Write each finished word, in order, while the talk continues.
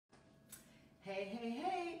Hey, hey,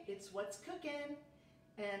 hey, it's What's Cooking.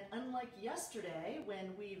 And unlike yesterday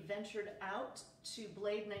when we ventured out to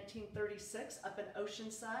Blade 1936 up in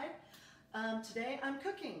Oceanside, today I'm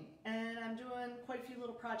cooking and I'm doing quite a few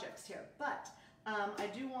little projects here. But I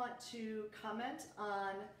do want to comment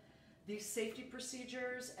on these safety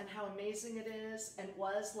procedures and how amazing it is and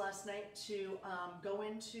was last night to go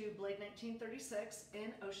into Blade 1936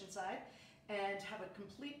 in Oceanside and have a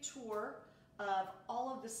complete tour of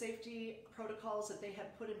all of the safety protocols that they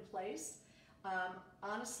had put in place.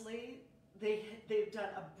 Honestly, they've done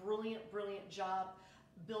a brilliant job.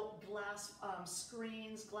 Built glass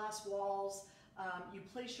screens, glass walls. You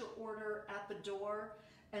place your order at the door,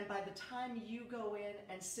 and by the time you go in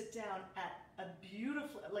and sit down at a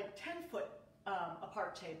beautiful, like 10-foot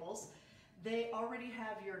apart tables, they already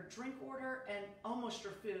have your drink order and almost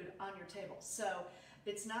your food on your table. So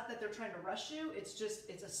it's not that they're trying to rush you, it's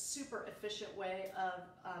a super efficient way of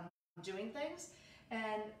doing things.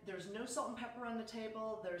 And there's no salt and pepper on the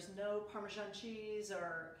table, there's no Parmesan cheese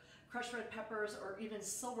or crushed red peppers or even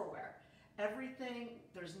silverware. Everything,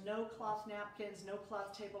 there's no cloth napkins, no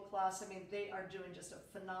cloth tablecloths. I mean, they are doing just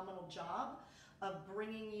a phenomenal job of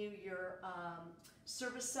bringing you your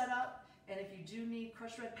service setup. And if you do need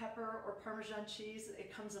crushed red pepper or Parmesan cheese,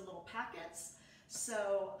 it comes in little packets.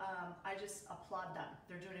 So I just applaud them.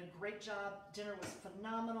 They're doing a great job. Dinner was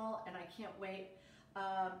phenomenal, and I can't wait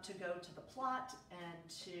to go to the Plot and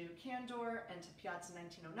to Candor and to Piazza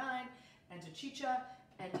 1909 and to Chicha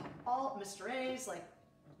and all Mr. A's, like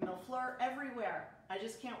Millefleur, everywhere. I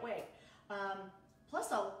just can't wait.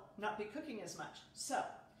 Plus I'll not be cooking as much. So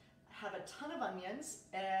I have a ton of onions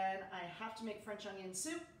and I have to make French onion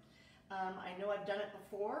soup. I know I've done it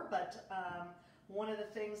before, but one of the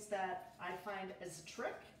things that I find as a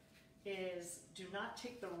trick is do not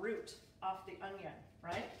take the root off the onion,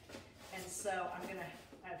 right? And so I'm gonna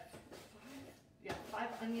have five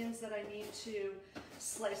onions that I need to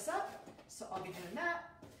slice up. So I'll be doing that.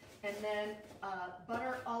 And then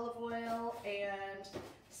butter, olive oil, and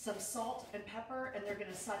some salt and pepper, and they're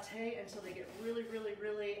gonna saute until they get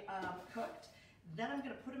really cooked. Then I'm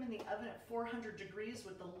gonna put them in the oven at 400 degrees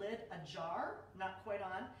with the lid ajar, not quite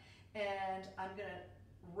on, and I'm gonna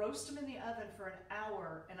roast them in the oven for an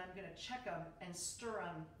hour, and I'm gonna check them and stir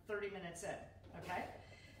them 30 minutes in, okay?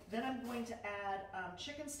 Then I'm going to add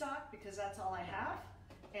chicken stock, because that's all I have,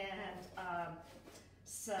 and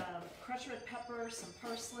some crushed red pepper, some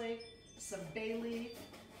parsley, some bay leaf,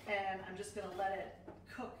 and I'm just gonna let it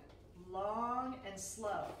cook long and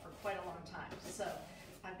slow for quite a long time. So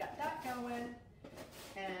I've got that going,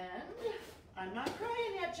 and I'm not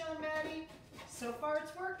crying yet, John Maddie. So far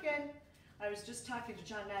it's working. I was just talking to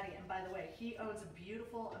John Maddie, and by the way, he owns a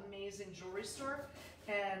beautiful, amazing jewelry store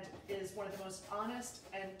and is one of the most honest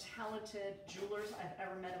and talented jewelers I've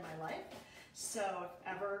ever met in my life. So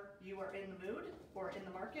if ever you are in the mood or in the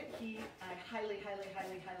market, I highly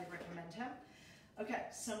recommend him. Okay,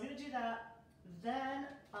 so I'm gonna do that. Then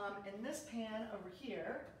in this pan over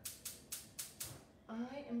here,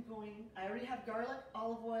 I already have garlic,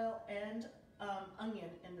 olive oil, and onion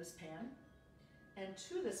in this pan. And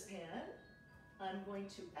to this pan, I'm going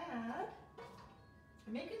to add,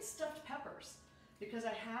 I'm making stuffed peppers because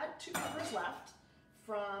I had 2 peppers left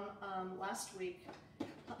from last week.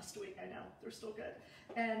 I know, they're still good.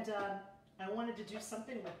 And I wanted to do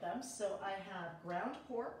something with them, so I have ground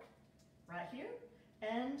pork right here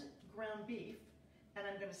and ground beef, and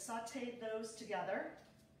I'm gonna saute those together.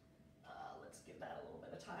 Let's give that a little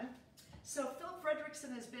bit of time. So Phil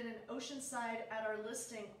Fredrickson has been in Oceanside at our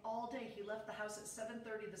listing all day. He left the house at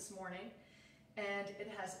 7:30 this morning, and it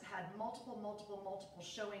has had multiple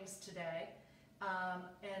showings today.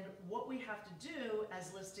 And what we have to do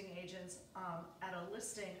as listing agents at a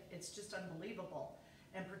listing, it's just unbelievable,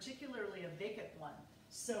 and particularly a vacant one.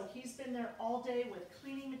 So he's been there all day with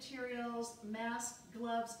cleaning materials, masks,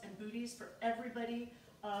 gloves, and booties for everybody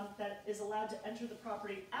that is allowed to enter the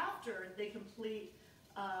property after they complete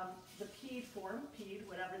the PED form, PED,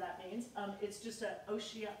 whatever that means. It's just a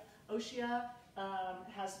OSHA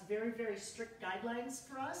has very strict guidelines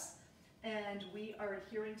for us, and we are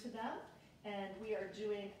adhering to them, and we are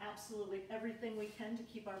doing absolutely everything we can to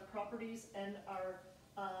keep our properties and our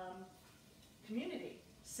community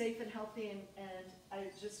safe and healthy, and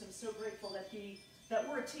I just am so grateful that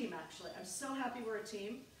we're a team, actually. I'm so happy we're a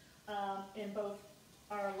team in both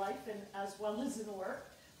our life and as well as in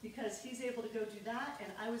work, because he's able to go do that,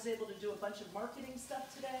 and I was able to do a bunch of marketing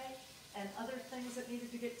stuff today and other things that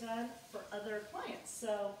needed to get done for other clients.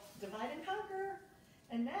 So divide and conquer,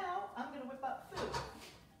 and now I'm gonna whip up food.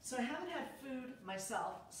 So I haven't had food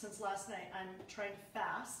myself since last night. I'm trying to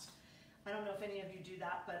fast. I don't know if any of you do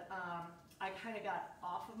that, but I kind of got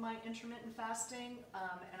off of my intermittent fasting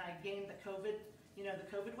and I gained the COVID,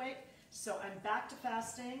 the COVID weight. So I'm back to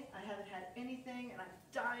fasting. I haven't had anything and I'm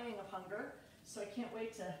dying of hunger. So I can't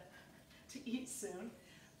wait to eat soon.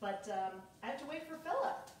 But I have to wait for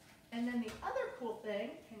Philip. And then the other cool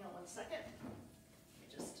thing, hang on one second. Let me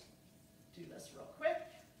just do this real quick.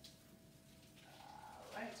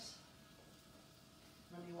 All right.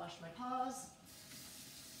 Let me wash my paws.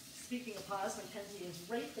 Speaking of paws, Mackenzie is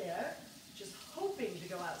right there, just hoping to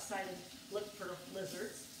go outside and look for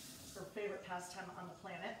lizards, her favorite pastime on the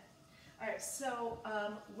planet. All right, so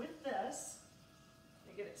with this,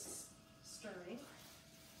 let me get it stirring.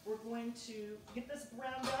 We're going to get this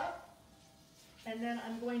browned up, and then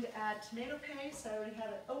I'm going to add tomato paste. I already have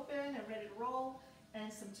it open and ready to roll,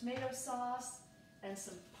 and some tomato sauce, and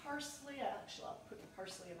some parsley. Actually, I'll put the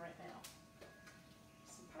parsley in right now.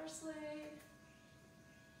 Some parsley,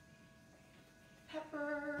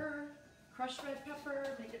 pepper, crushed red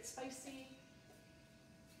pepper, make it spicy.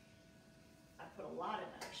 I put a lot in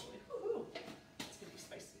actually. Woohoo! It's gonna be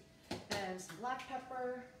spicy. And some black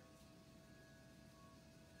pepper.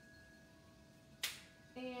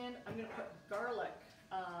 And I'm gonna put garlic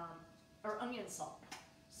or onion salt.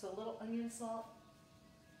 So a little onion salt.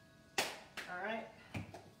 All right,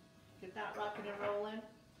 get that rocking and rolling.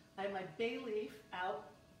 I have my bay leaf out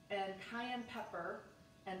and cayenne pepper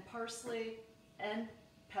and parsley and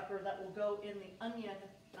pepper that will go in the onion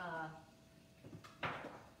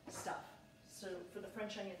stuff. So for the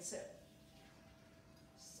French onion soup.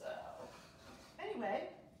 So anyway,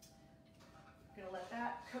 I'm gonna let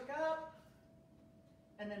that cook up.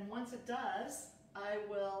 And then once it does, I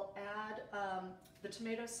will add the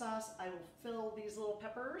tomato sauce. I will fill these little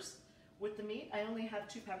peppers with the meat. I only have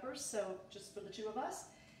 2 peppers, so just for the 2 of us.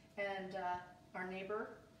 And our neighbor,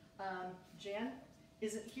 Jan,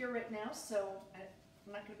 isn't here right now, so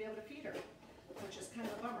I'm not going to be able to feed her, which is kind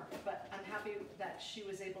of a bummer. But I'm happy that she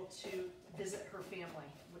was able to visit her family,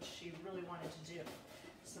 which she really wanted to do.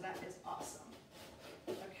 So that is awesome.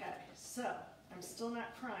 Okay, so I'm still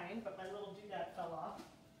not crying, but my little doodad fell off.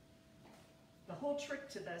 The whole trick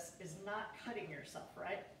to this is not cutting yourself,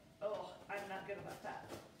 right? Oh, I'm not good about that.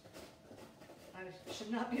 I should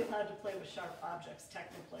not be allowed to play with sharp objects,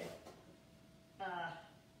 technically. I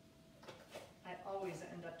always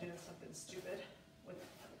end up doing something stupid with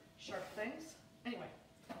sharp things. Anyway,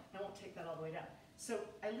 I won't take that all the way down. So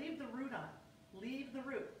I leave the root on. Leave the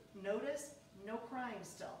root. Notice, no crying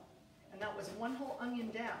still. And that was 1 whole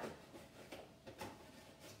onion down.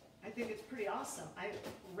 I think it's pretty awesome. I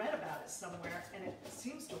read about it somewhere and it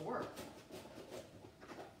seems to work.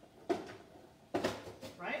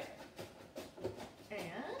 Right?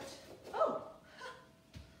 And, oh,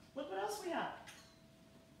 look what else we have.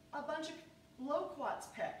 A bunch of loquats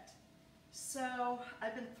picked. So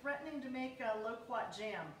I've been threatening to make a loquat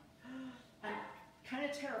jam. I'm kind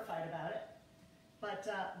of terrified about it, but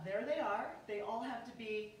there they are. They all have to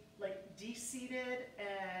be like de-seeded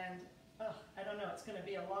and I don't know, it's going to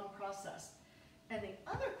be a long process. And the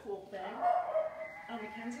other cool thing,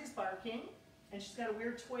 Mackenzie's barking, and she's got a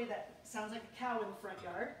weird toy that sounds like a cow in the front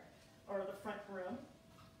yard, or the front room.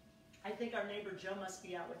 I think our neighbor Joe must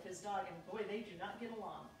be out with his dog, and boy, they do not get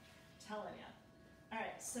along. I'm telling you. All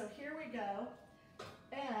right, so here we go.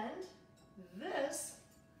 And this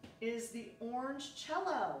is the orange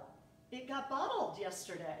cello. It got bottled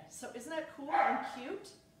yesterday. So isn't that cool and cute?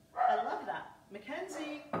 I love that.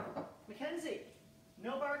 Mackenzie,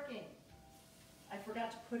 no barking. I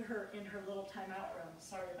forgot to put her in her little timeout room.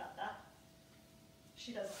 Sorry about that.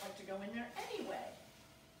 She doesn't like to go in there anyway.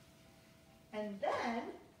 And then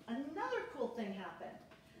another cool thing happened.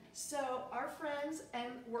 So our friends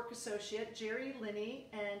and work associate, Jerry Linney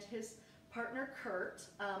and his partner Kurt,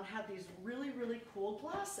 have these really, really cool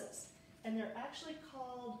glasses. And they're actually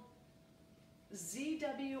called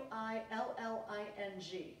ZWILLING.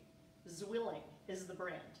 Zwilling is the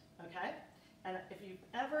brand, okay? And if you've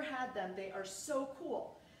ever had them, they are so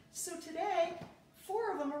cool. So today,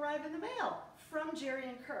 4 of them arrived in the mail from Jerry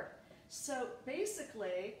and Kurt. So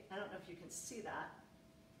basically, I don't know if you can see that,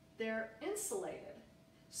 they're insulated.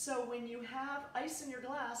 So when you have ice in your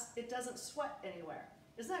glass, it doesn't sweat anywhere.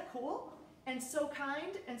 Isn't that cool? And so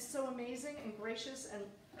kind and so amazing and gracious and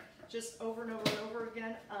just over and over and over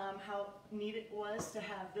again how neat it was to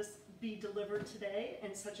have this be delivered today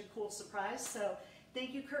and such a cool surprise. So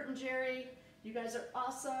thank you, Kurt and Jerry. You guys are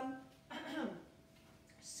awesome.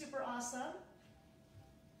 Super awesome.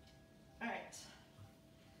 All right.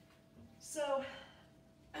 So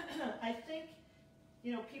I think,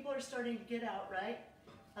 people are starting to get out, right?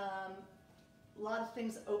 a lot of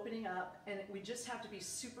things opening up, and we just have to be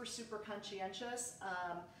super, super conscientious.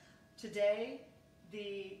 Today,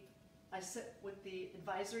 I sit with the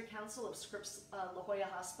advisory council of Scripps La Jolla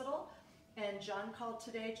Hospital, and John called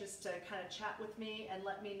today just to kind of chat with me and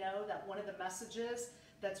let me know that one of the messages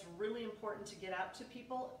that's really important to get out to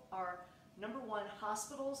people are, number one,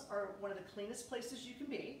 hospitals are one of the cleanest places you can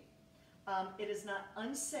be. It is not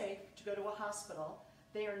unsafe to go to a hospital.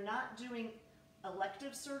 They are not doing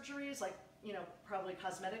elective surgeries like, probably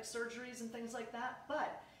cosmetic surgeries and things like that.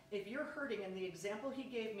 But if you're hurting, and the example he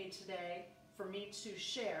gave me today for me to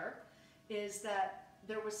share is that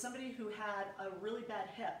there was somebody who had a really bad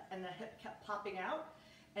hip, and the hip kept popping out,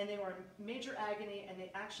 and they were in major agony, and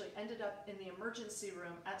they actually ended up in the emergency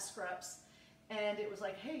room at Scripps, and it was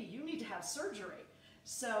like, hey, you need to have surgery.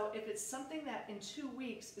 So if it's something that in 2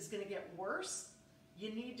 weeks is going to get worse,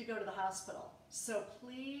 you need to go to the hospital. So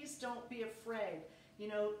please don't be afraid.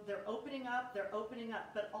 They're opening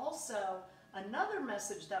up, but also another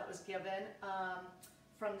message that was given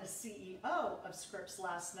from the CEO of Scripps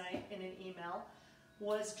last night in an email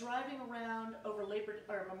was driving around over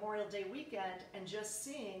Memorial Day weekend and just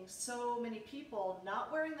seeing so many people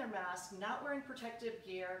not wearing their masks, not wearing protective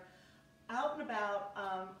gear, out and about.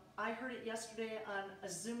 I heard it yesterday on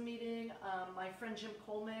a Zoom meeting. My friend Jim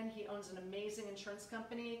Coleman, he owns an amazing insurance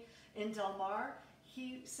company in Del Mar.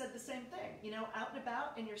 He said the same thing, out and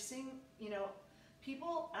about, and you're seeing,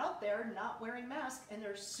 people out there not wearing masks, and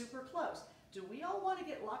they're super close. Do we all want to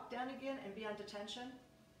get locked down again and be on detention?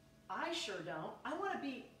 I sure don't. I want to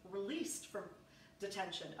be released from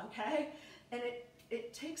detention, okay? And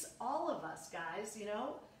it takes all of us, guys,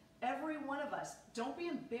 every one of us. Don't be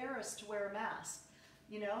embarrassed to wear a mask.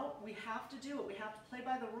 We have to do it. We have to play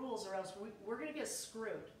by the rules, or else we're going to get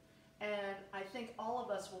screwed. And I think all of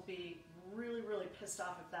us will be really, really pissed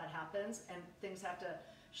off if that happens and things have to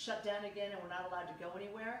shut down again and we're not allowed to go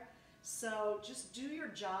anywhere. So just do your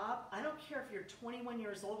job. I don't care if you're 21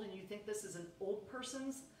 years old and you think this is an old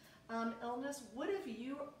person's illness. What if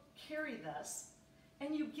you carry this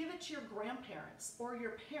and you give it to your grandparents or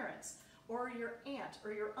your parents or your aunt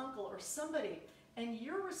or your uncle or somebody, and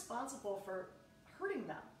you're responsible for hurting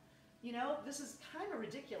them? This is kind of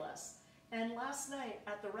ridiculous. And last night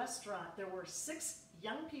at the restaurant, there were 6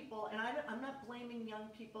 young people, and I'm not blaming young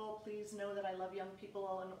people. Please know that I love young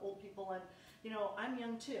people and old people, and I'm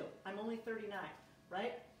young too. I'm only 39,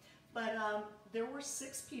 right? But there were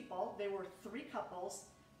 6 people. They were 3 couples.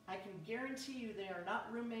 I can guarantee you they are not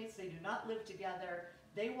roommates. They do not live together.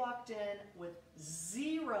 They walked in with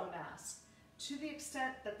 0 masks, to the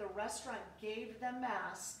extent that the restaurant gave them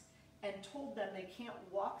masks and told them they can't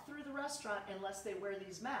walk through the restaurant unless they wear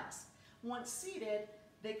these masks. Once seated,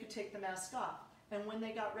 they could take the mask off. And when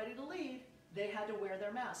they got ready to leave, they had to wear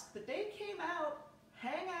their mask. But they came out,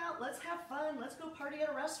 hang out, let's have fun, let's go party at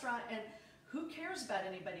a restaurant, and who cares about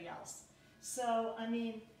anybody else? So,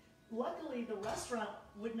 luckily the restaurant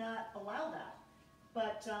would not allow that.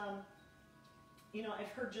 But, I've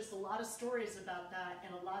heard just a lot of stories about that,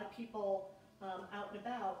 and a lot of people out and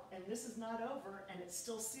about, and this is not over, and it's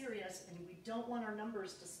still serious, and we don't want our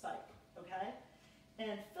numbers to spike, okay?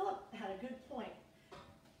 And Philip had a good point.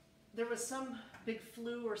 There was some big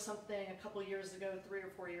flu or something a couple years ago, 3 or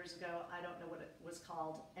 4 years ago, I don't know what it was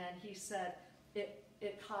called, and he said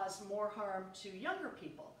it caused more harm to younger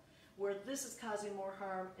people, where this is causing more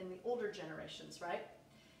harm in the older generations, right?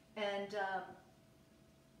 And,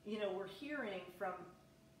 we're hearing from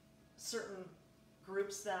certain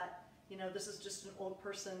groups that, this is just an old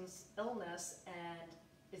person's illness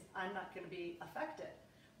and I'm not going to be affected.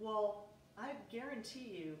 Well, I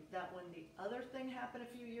guarantee you that when the other thing happened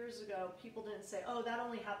a few years ago, people didn't say, oh, that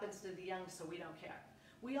only happens to the young, so we don't care.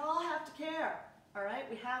 We all have to care, all right?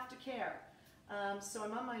 We have to care. So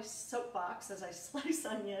I'm on my soapbox as I slice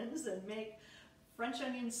onions and make French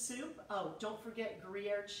onion soup. Oh, don't forget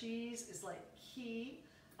Gruyere cheese is like key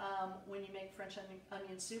when you make French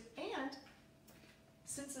onion soup. And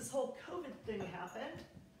since this whole COVID thing happened,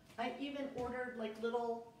 I even ordered like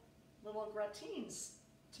little gratines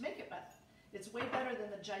to make it with. It's way better than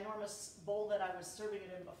the ginormous bowl that I was serving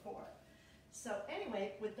it in before. So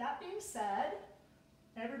anyway, with that being said,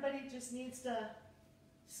 everybody just needs to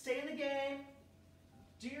stay in the game,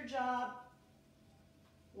 do your job,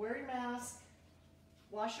 wear your mask,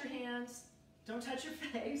 wash your hands, don't touch your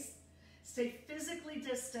face, stay physically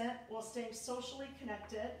distant while staying socially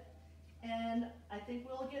connected, and I think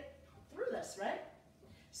we'll get through this, right?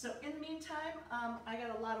 So in the meantime, I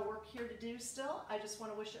got a lot of work here to do still. I just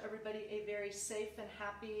want to wish everybody a very safe and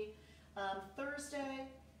happy Thursday.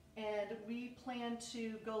 And we plan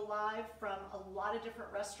to go live from a lot of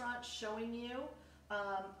different restaurants showing you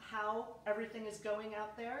how everything is going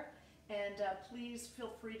out there. And please feel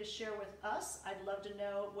free to share with us. I'd love to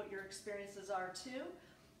know what your experiences are too.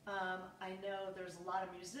 I know there's a lot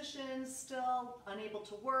of musicians still unable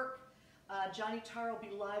to work. Johnny Tar will be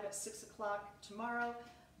live at 6 o'clock tomorrow.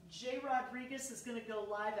 Jay Rodriguez is going to go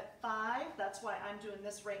live at 5. That's why I'm doing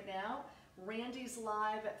this right now. Randy's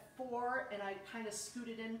live at 4, and I kind of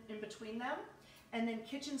scooted in between them. And then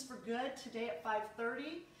Kitchens for Good today at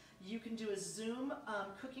 5:30. You can do a Zoom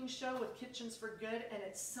cooking show with Kitchens for Good, and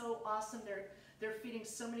it's so awesome. They're feeding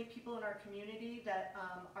so many people in our community that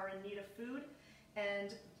are in need of food.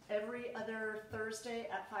 And every other Thursday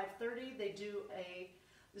at 5:30, they do a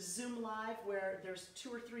Zoom live where there's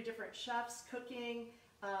 2 or 3 different chefs cooking.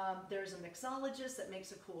 There's a mixologist that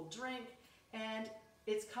makes a cool drink, and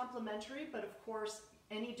it's complimentary, but of course,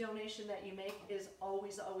 any donation that you make is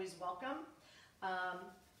always, always welcome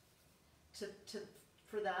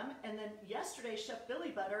for them. And then yesterday, Chef Billy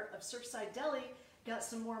Butter of Surfside Deli got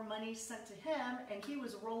some more money sent to him, and he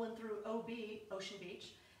was rolling through OB, Ocean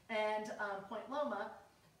Beach, and Point Loma,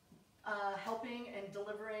 helping and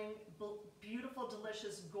delivering beautiful,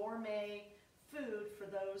 delicious, gourmet food for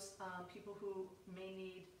those people who may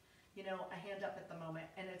need, you know, a hand up at the moment.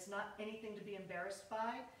 And it's not anything to be embarrassed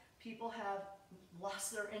by. People have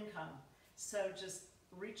lost their income. So just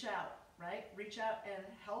reach out, right? Reach out and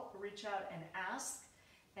help, reach out and ask.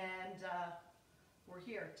 And we're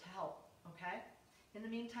here to help, okay? In the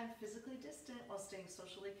meantime, physically distant while staying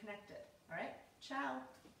socially connected, all right? Ciao.